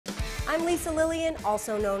I'm Lillien,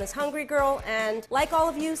 also known as Hungry Girl, and like all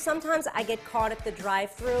of you, sometimes I get caught at the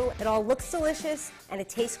drive-thru. It all looks delicious and it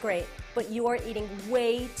tastes great, but you are eating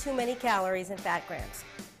way too many calories and fat grams.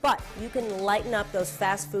 But you can lighten up those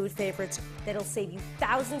fast food favorites that'll save you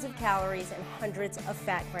thousands of calories and hundreds of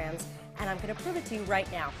fat grams, and I'm going to prove it to you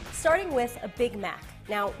right now. Starting with a Big Mac.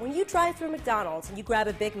 Now, when you drive through McDonald's and you grab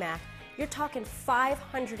a Big Mac, you're talking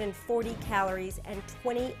 540 calories and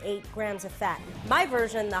 28 grams of fat. My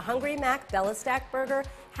version, the Hungry Mac Bella Stack Burger,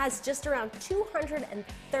 has just around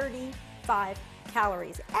 235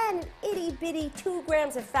 calories and itty-bitty 2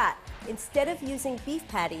 grams of fat. Instead of using beef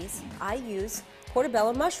patties, I use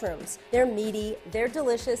portobello mushrooms. They're meaty, they're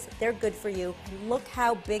delicious, they're good for you, and look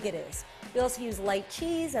how big it is. We also use light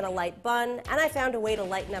cheese and a light bun, and I found a way to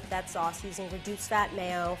lighten up that sauce using reduced fat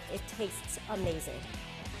mayo. It tastes amazing.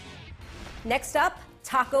 Next up,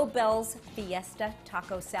 Taco Bell's Fiesta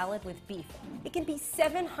Taco Salad with beef. It can be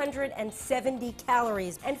 770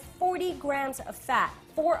 calories and 40 grams of fat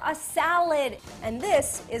for a salad. And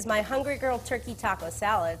this is my Hungry Girl Turkey Taco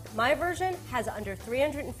Salad. My version has under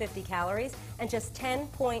 350 calories and just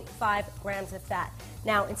 10.5 grams of fat.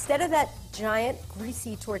 Now, instead of that giant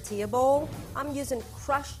greasy tortilla bowl, I'm using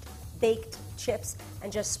crushed baked chips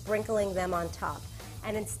and just sprinkling them on top.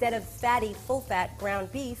 And instead of fatty, full-fat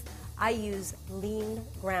ground beef, I use lean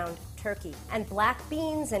ground turkey and black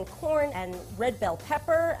beans and corn and red bell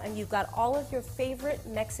pepper, and you've got all of your favorite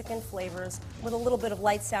Mexican flavors with a little bit of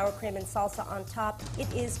light sour cream and salsa on top.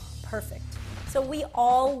 It is perfect. So we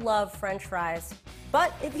all love French fries,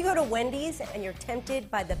 but if you go to Wendy's and you're tempted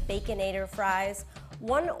by the Baconator fries,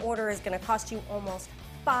 one order is going to cost you almost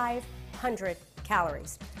 500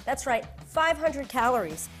 calories. That's right, 500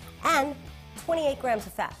 calories and 28 grams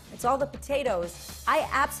of fat. It's all the potatoes. I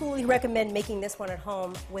absolutely recommend making this one at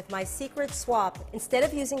home with my secret swap. Instead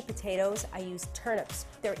of using potatoes, I use turnips.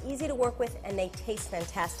 They're easy to work with and they taste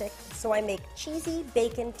fantastic. So I make cheesy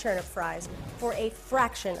bacon turnip fries for a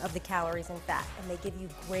fraction of the calories and fat, and they give you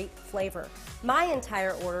great flavor. My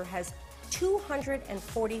entire order has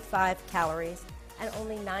 245 calories and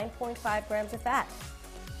only 9.5 grams of fat.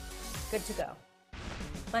 Good to go.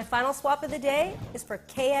 My final swap of the day is for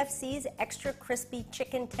KFC's extra crispy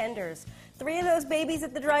chicken tenders. 3 of those babies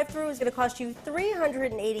at the drive-thru is going to cost you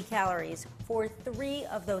 380 calories for 3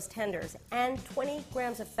 of those tenders and 20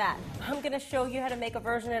 grams of fat. I'm going to show you how to make a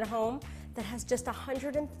version at home that has just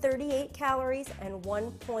 138 calories and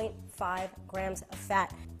 1.5 grams of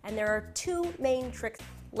fat. And there are 2 main tricks.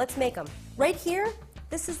 Let's make them. Right here,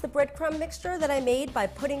 this is the breadcrumb mixture that I made by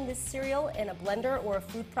putting this cereal in a blender or a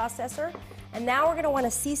food processor. And now we're going to want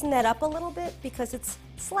to season that up a little bit because it's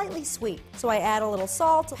slightly sweet. So I add a little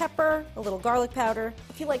salt, pepper, a little garlic powder.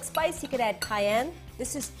 If you like spice, you could add cayenne.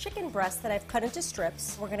 This is chicken breast that I've cut into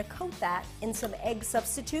strips. We're going to coat that in some egg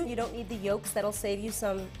substitute. You don't need the yolks. That'll save you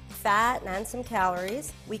some fat and some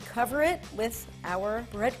calories. We cover it with our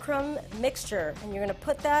breadcrumb mixture. And you're going to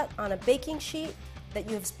put that on a baking sheet that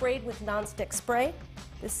you have sprayed with nonstick spray.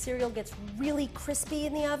 This cereal gets really crispy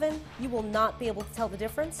in the oven. You will not be able to tell the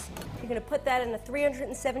difference. You're going to put that in a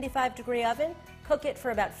 375-degree oven, cook it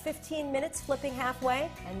for about 15 minutes, flipping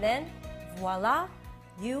halfway, and then voila,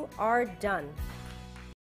 you are done.